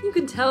now. You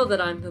can tell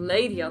that I'm the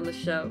lady on the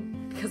show,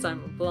 because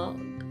I'm a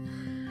blonde.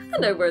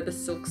 And I wear the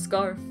silk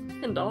scarf,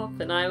 and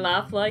often I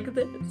laugh like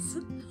this.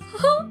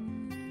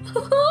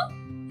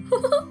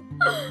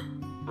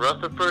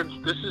 Rutherford,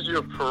 this is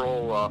your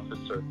parole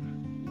officer.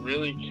 You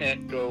really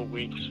can't go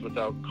weeks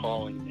without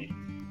calling me.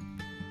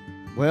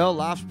 Well,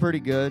 life's pretty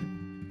good.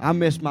 I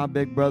miss my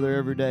big brother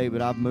every day,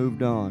 but I've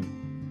moved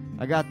on.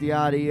 I got the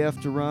IDF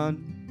to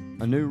run,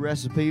 a new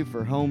recipe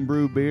for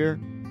homebrew beer.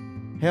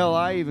 Hell,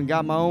 I even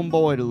got my own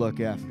boy to look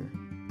after.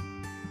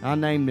 I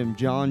named him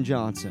John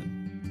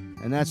Johnson,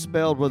 and that's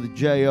spelled with a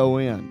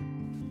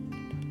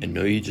J-O-N. I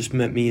know you just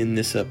met me in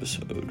this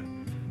episode,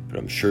 but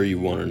I'm sure you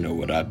want to know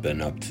what I've been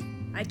up to.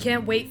 I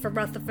can't wait for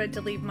Rutherford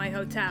to leave my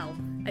hotel.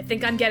 I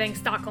think I'm getting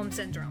Stockholm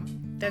Syndrome.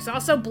 There's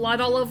also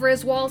blood all over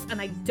his walls,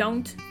 and I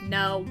don't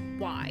know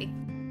why.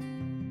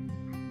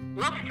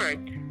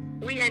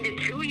 Rutherford, we ended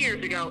 2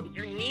 years ago.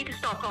 You need to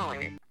stop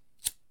calling it.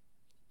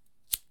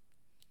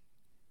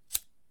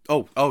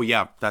 Oh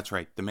yeah, that's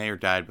right. The mayor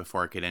died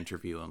before I could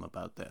interview him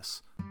about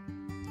this.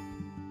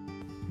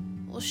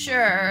 Well,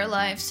 sure,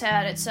 life's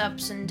had its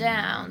ups and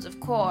downs, of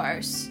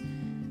course,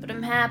 but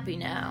I'm happy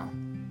now.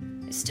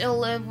 I still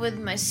live with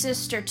my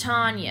sister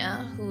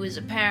Tanya, who is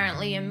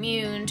apparently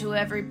immune to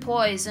every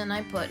poison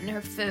I put in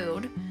her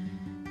food,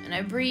 and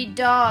I breed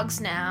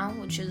dogs now,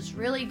 which is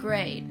really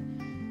great.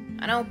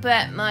 I don't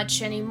bet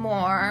much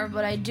anymore,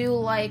 but I do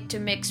like to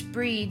mix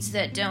breeds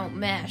that don't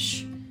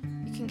mesh.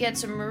 You can get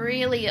some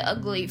really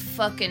ugly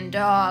fucking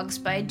dogs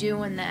by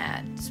doing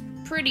that. It's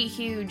pretty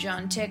huge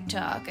on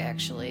TikTok,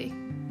 actually.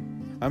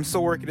 I'm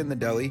still working in the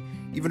deli,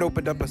 even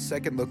opened up a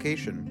second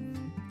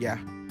location. Yeah,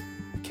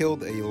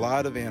 killed a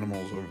lot of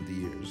animals over the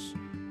years.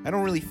 I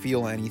don't really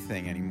feel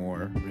anything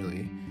anymore,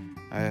 really.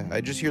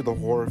 I just hear the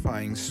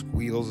horrifying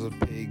squeals of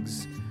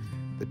pigs,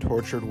 the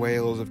tortured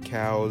wails of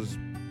cows,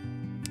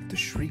 the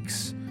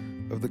shrieks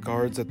of the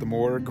guards at the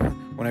morgue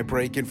when I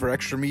break in for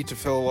extra meat to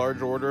fill a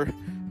large order.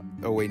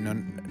 Oh wait, no,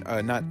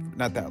 not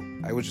that.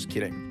 I was just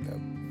kidding.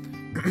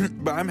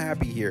 But I'm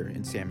happy here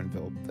in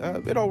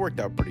Salmonville. It all worked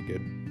out pretty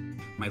good.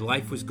 My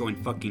life was going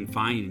fucking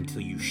fine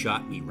until you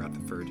shot me,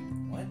 Rutherford.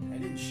 What? I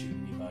didn't shoot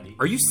anybody.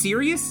 Are you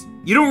serious?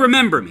 You don't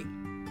remember me.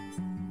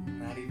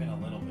 Not even a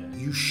little bit.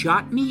 You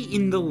shot me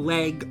in the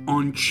leg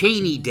on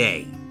Cheney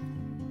Day.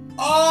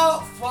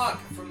 Oh, fuck!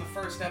 From the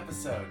first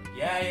episode.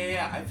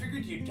 Yeah. I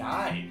figured you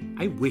died.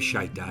 I wish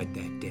I died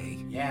that day.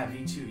 Yeah,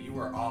 me too. You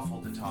were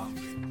awful to talk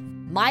to.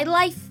 My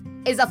life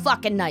is a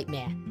fucking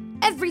nightmare.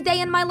 Every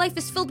day in my life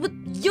is filled with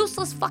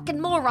useless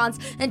fucking morons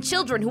and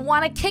children who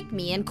want to kick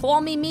me and call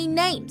me mean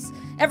names.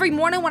 Every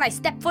morning when I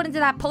step foot into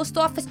that post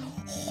office,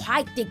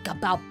 I think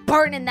about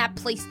burning that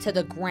place to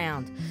the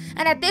ground.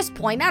 And at this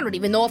point, I don't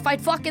even know if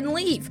I'd fucking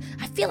leave.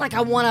 I feel like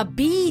I want to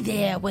be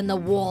there when the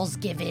walls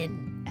give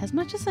in. As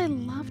much as I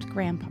loved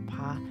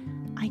Grandpapa,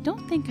 I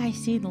don't think I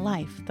see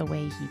life the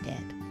way he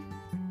did.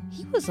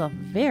 He was a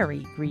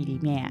very greedy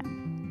man.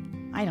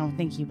 I don't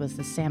think he was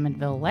the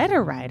Salmonville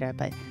letter writer,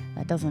 but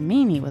that doesn't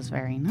mean he was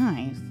very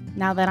nice.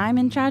 Now that I'm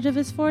in charge of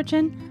his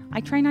fortune, I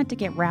try not to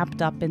get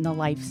wrapped up in the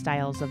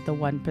lifestyles of the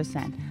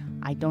 1%.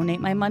 I donate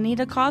my money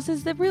to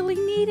causes that really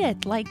need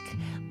it, like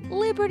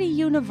Liberty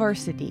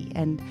University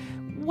and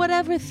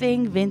whatever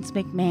thing Vince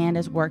McMahon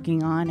is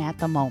working on at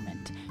the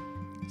moment.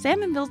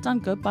 Salmonville's done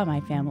good by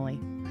my family.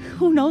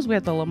 Who knows where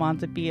the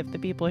Lamont would be if the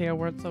people here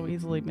weren't so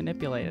easily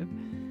manipulated.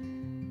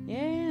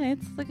 Yeah,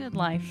 it's the good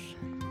life.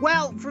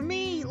 Well, for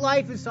me,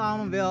 life in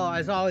Salmonville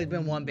has always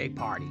been one big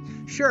party.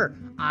 Sure,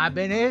 I've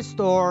been a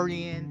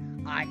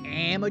historian, I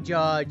am a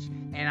judge,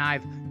 and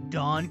I've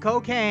done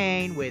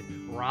cocaine with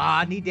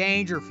Rodney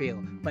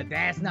Dangerfield, but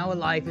that's not what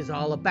life is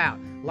all about.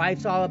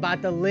 Life's all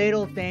about the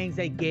little things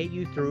that get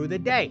you through the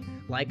day,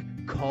 like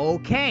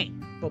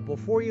cocaine. But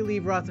before you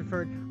leave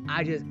Rutherford,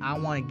 I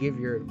want to give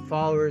your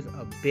followers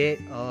a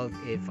bit of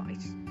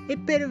advice. Do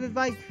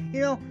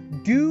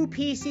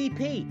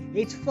PCP.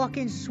 It's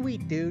fucking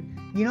sweet, dude.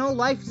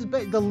 Life is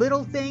the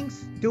little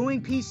things,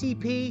 doing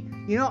PCP.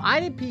 I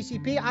did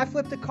PCP. I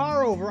flipped a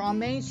car over on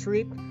Main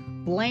Street,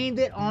 blamed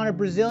it on a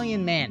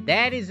Brazilian man.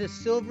 That is a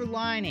silver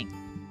lining.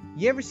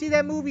 You ever see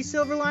that movie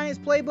Silver Linings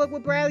Playbook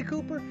with Bradley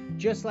Cooper?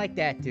 Just like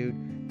that,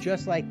 dude.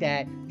 Just like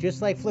that.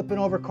 Just like flipping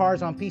over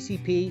cars on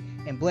PCP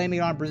and blaming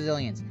it on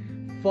Brazilians.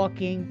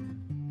 Fucking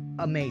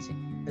amazing.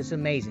 It's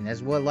amazing.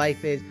 That's what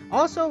life is.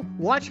 Also,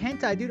 watch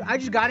hentai, dude. I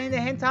just got into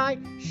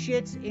hentai.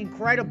 Shit's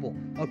incredible.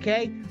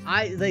 Okay?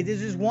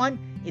 This is one.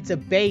 It's a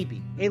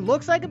baby. It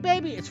looks like a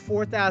baby. It's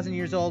 4,000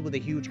 years old with a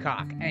huge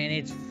cock. And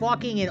it's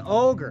fucking an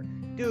ogre.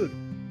 Dude,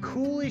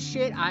 coolest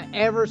shit I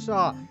ever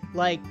saw.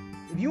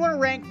 If you want to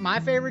rank my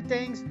favorite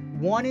things,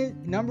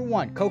 number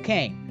one,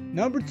 cocaine.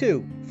 Number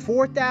two,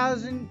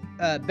 4,000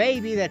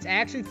 baby that's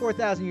actually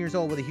 4,000 years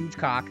old with a huge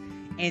cock.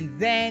 And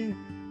then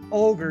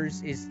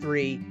ogres is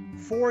 3.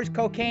 4 is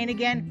cocaine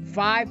again.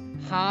 5,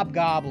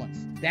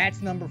 hobgoblins.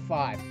 That's number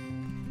 5.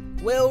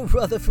 Well,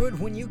 Rutherford,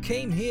 when you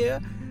came here,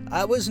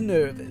 I was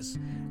nervous.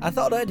 I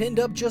thought I'd end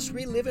up just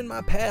reliving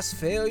my past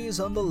failures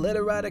on the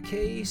letter writer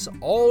case,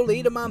 all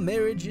 8 of my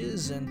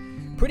marriages,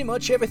 and pretty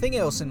much everything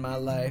else in my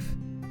life.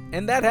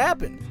 And that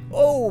happened.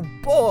 Oh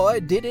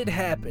boy, did it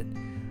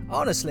happen.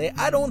 Honestly,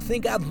 I don't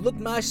think I've looked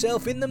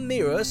myself in the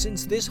mirror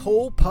since this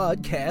whole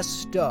podcast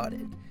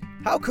started.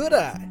 How could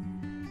I?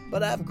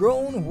 But I've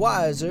grown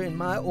wiser in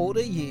my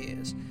older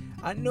years.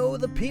 I know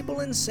the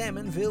people in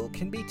Salmonville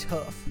can be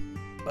tough,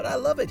 but I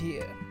love it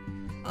here.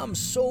 I'm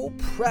so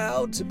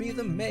proud to be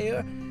the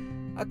mayor.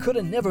 I could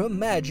have never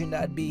imagined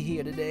I'd be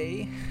here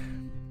today.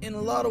 In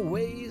a lot of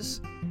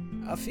ways,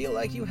 I feel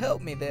like you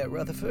helped me there,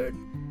 Rutherford.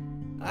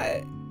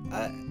 I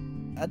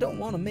don't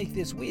want to make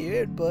this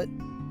weird, but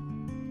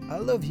I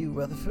love you,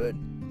 Rutherford.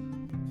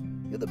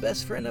 You're the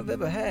best friend I've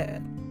ever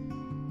had.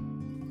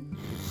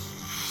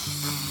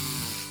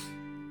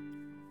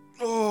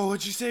 Oh,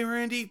 what'd you say,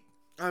 Randy?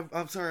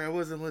 I'm sorry, I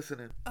wasn't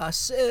listening. I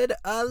said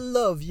I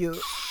love you.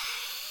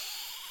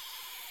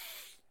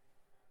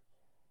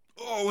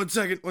 Oh, one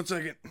second.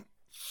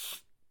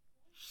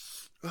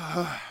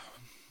 All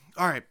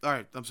right,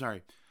 I'm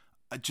sorry.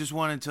 I just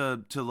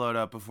wanted to load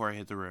up before I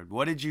hit the road.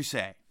 What did you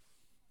say?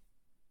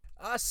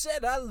 I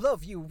said I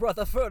love you,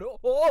 Rutherford.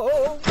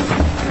 Oh!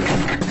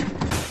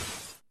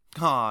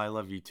 Aw, I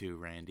love you too,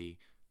 Randy.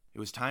 It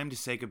was time to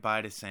say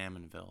goodbye to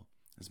Salmonville.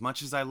 As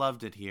much as I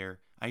loved it here,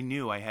 I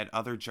knew I had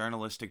other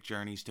journalistic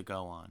journeys to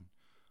go on.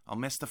 I'll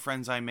miss the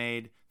friends I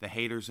made, the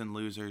haters and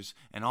losers,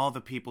 and all the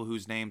people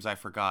whose names I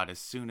forgot as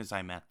soon as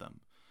I met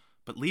them.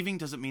 But leaving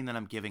doesn't mean that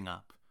I'm giving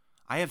up.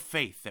 I have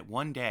faith that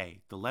one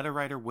day the letter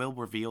writer will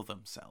reveal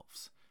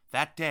themselves.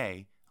 That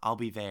day, I'll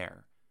be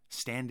there,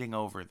 standing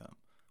over them,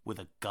 with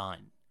a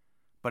gun.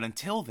 But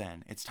until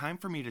then, it's time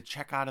for me to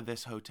check out of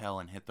this hotel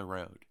and hit the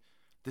road.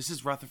 This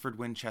is Rutherford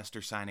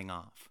Winchester signing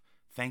off.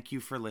 Thank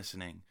you for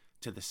listening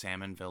to the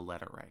Salmonville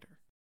Letter Writer.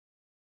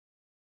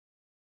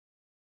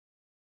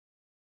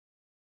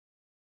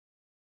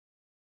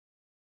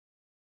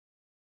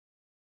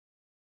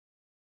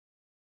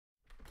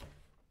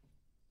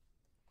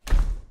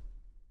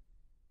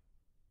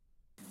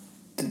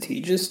 Did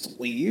he just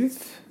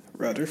leave?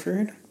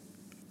 Rutherford?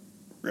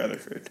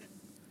 Rutherford.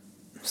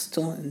 I'm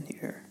still in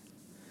here.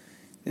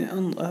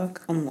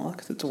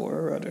 Unlock the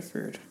door,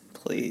 Rutherford.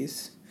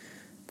 Please.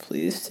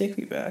 Please take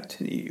me back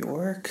to New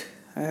York.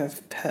 I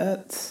have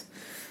pets.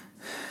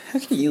 How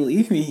can you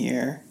leave me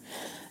here?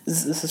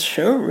 Is the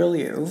show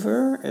really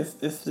over?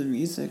 If the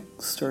music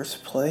starts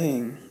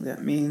playing,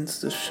 that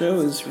means the show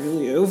is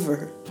really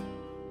over.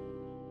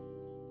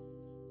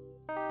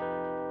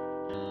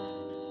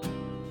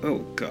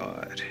 Oh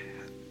God.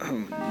 Oh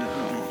no.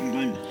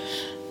 I'm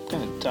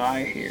gonna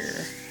die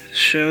here. The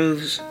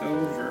show's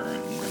over.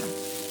 I'm gonna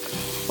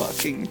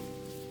fucking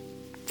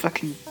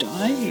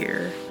die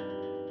here.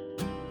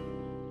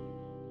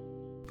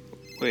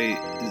 Wait,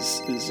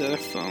 is that a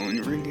phone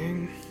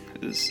ringing?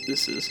 Is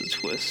this a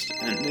twist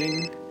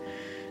ending?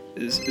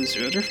 Is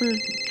Rutherford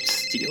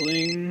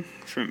stealing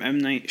from M.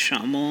 Night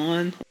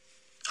Shyamalan?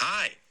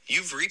 Hi,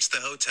 you've reached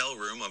the hotel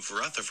room of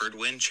Rutherford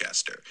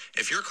Winchester.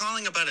 If you're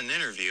calling about an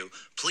interview,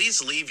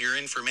 please leave your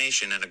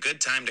information and a good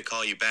time to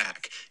call you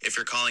back. If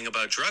you're calling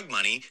about drug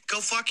money, go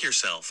fuck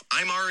yourself.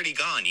 I'm already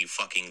gone, you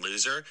fucking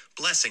loser.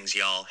 Blessings,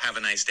 y'all. Have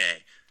a nice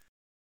day.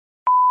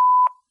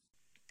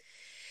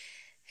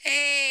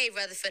 Hey,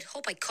 Rutherford,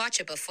 hope I caught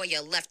you before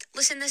you left.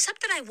 Listen, there's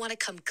something I want to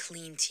come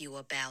clean to you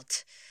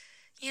about.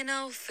 You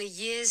know, for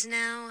years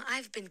now,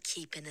 I've been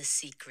keeping a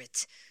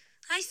secret.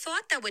 I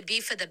thought that would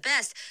be for the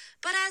best,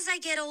 but as I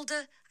get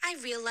older, I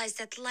realize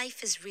that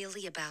life is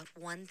really about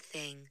one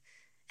thing.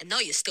 And no,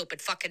 you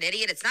stupid fucking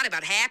idiot, it's not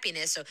about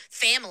happiness or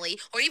family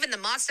or even the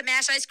Monster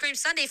Mash ice cream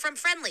sundae from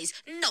Friendly's.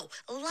 No,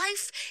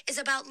 life is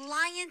about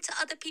lying to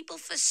other people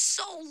for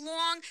so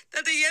long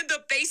that they end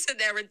up basing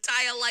their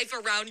entire life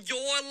around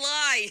your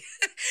lie.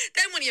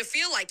 Then when you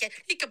feel like it,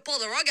 you can pull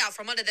the rug out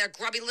from under their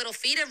grubby little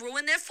feet and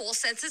ruin their false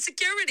sense of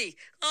security.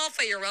 All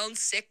for your own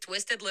sick,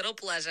 twisted little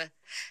pleasure.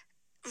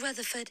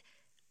 Rutherford,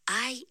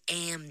 I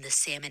am the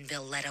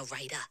Salmonville letter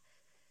writer.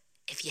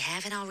 If you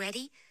haven't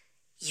already,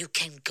 you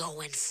can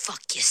go and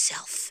fuck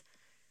yourself.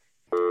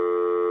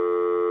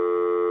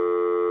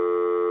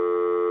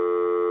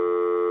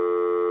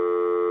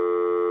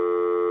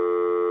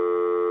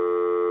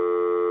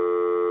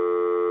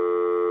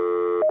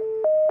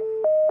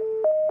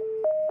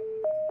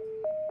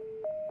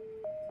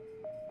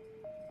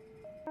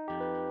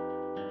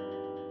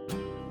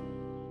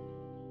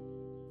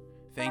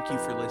 Thank you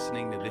for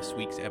listening to this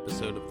week's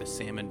episode of the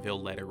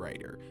Salmonville Letter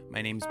Writer.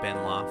 My name's Ben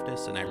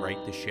Loftus, and I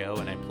write the show,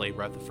 and I play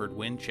Rutherford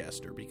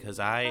Winchester because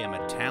I am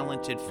a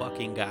talented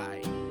fucking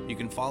guy. You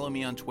can follow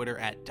me on Twitter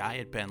at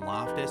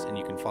DietBenLoftus, and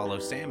you can follow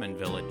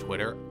Salmonville at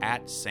Twitter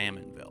at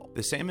Salmonville.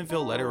 The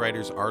Salmonville Letter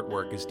Writer's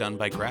artwork is done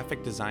by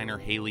graphic designer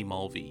Haley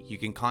Mulvey. You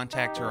can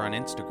contact her on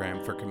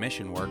Instagram for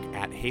commission work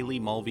at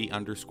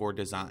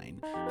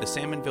HaleyMulvey_design. The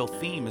Salmonville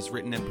theme is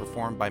written and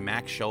performed by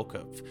Max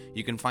Shulkov.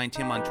 You can find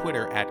him on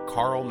Twitter at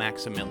Carl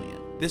Maximilian.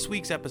 This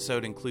week's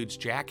episode includes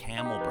Jack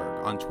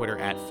Hamelberg on Twitter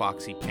at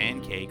Foxy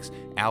Pancakes,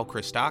 Al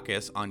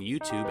Christakis on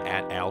YouTube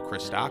at Al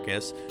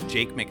Christakis,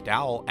 Jake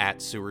McDowell at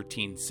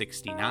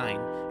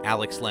Sewerteen69,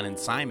 Alex Lennon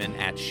Simon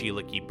at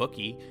Sheelicky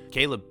Bookie,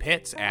 Caleb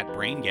Pitts at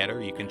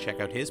Braingetter. You can check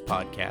out his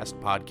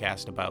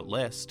podcast About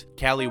List.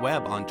 Callie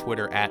Webb on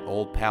Twitter at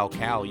Old Pal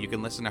Cal. You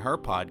can listen to her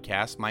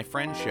podcast, My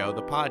Friend Show,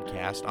 the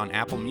podcast, on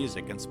Apple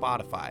Music and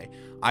Spotify.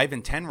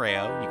 Ivan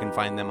Tenreo, you can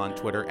find them on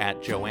Twitter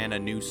at Joanna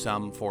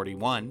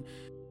Newsome41.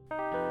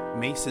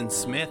 Mason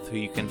Smith, who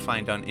you can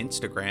find on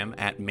Instagram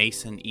at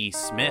Mason E.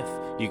 Smith.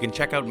 You can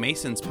check out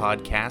Mason's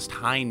podcast,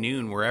 High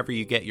Noon, wherever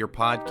you get your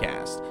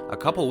podcast. A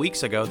couple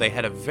weeks ago, they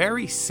had a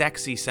very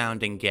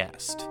sexy-sounding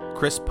guest.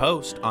 Chris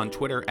Post on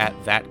Twitter at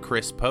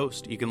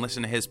ThatChrisPost. You can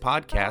listen to his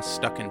podcast,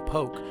 Stuck in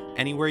Poke,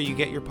 anywhere you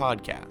get your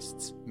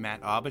podcasts.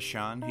 Matt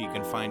Abishan, who you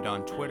can find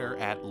on Twitter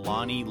at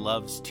Lonnie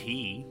Loves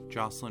Tea.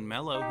 Jocelyn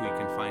Mello, who you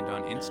can find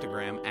on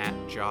Instagram at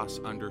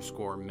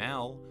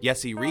Joss_Mel.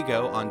 Yessie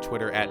Rigo on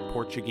Twitter at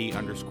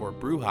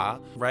Portuguese_Bruja.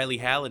 Riley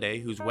Halliday,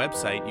 whose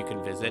website you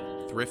can visit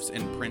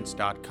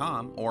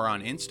thriftsandprints.com or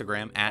on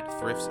Instagram at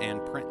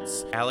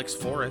thriftsandprints. Alex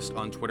Forrest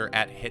on Twitter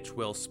at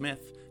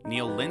HitchWillSmith.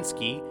 Neil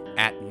Linsky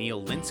at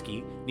Neil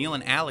Linsky. Neil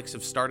and Alex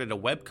have started a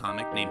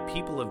webcomic named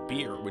People of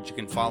Beer, which you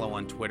can follow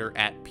on Twitter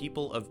at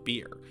People of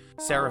Beer.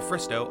 Sarah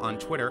Fristow on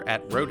Twitter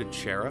at Rodent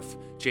Sheriff.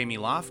 Jamie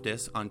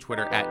Loftus on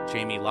Twitter at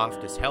Jamie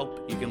Loftus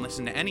Help. You can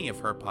listen to any of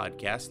her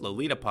podcasts,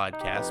 Lolita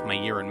Podcast, My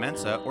Year in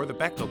Mensa, or the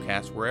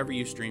Bechtelcast, wherever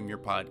you stream your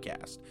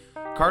podcast.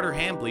 Carter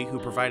Hambley, who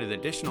provided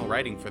additional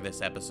writing for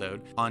this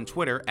episode, on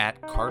Twitter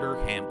at Carter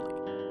Hambley.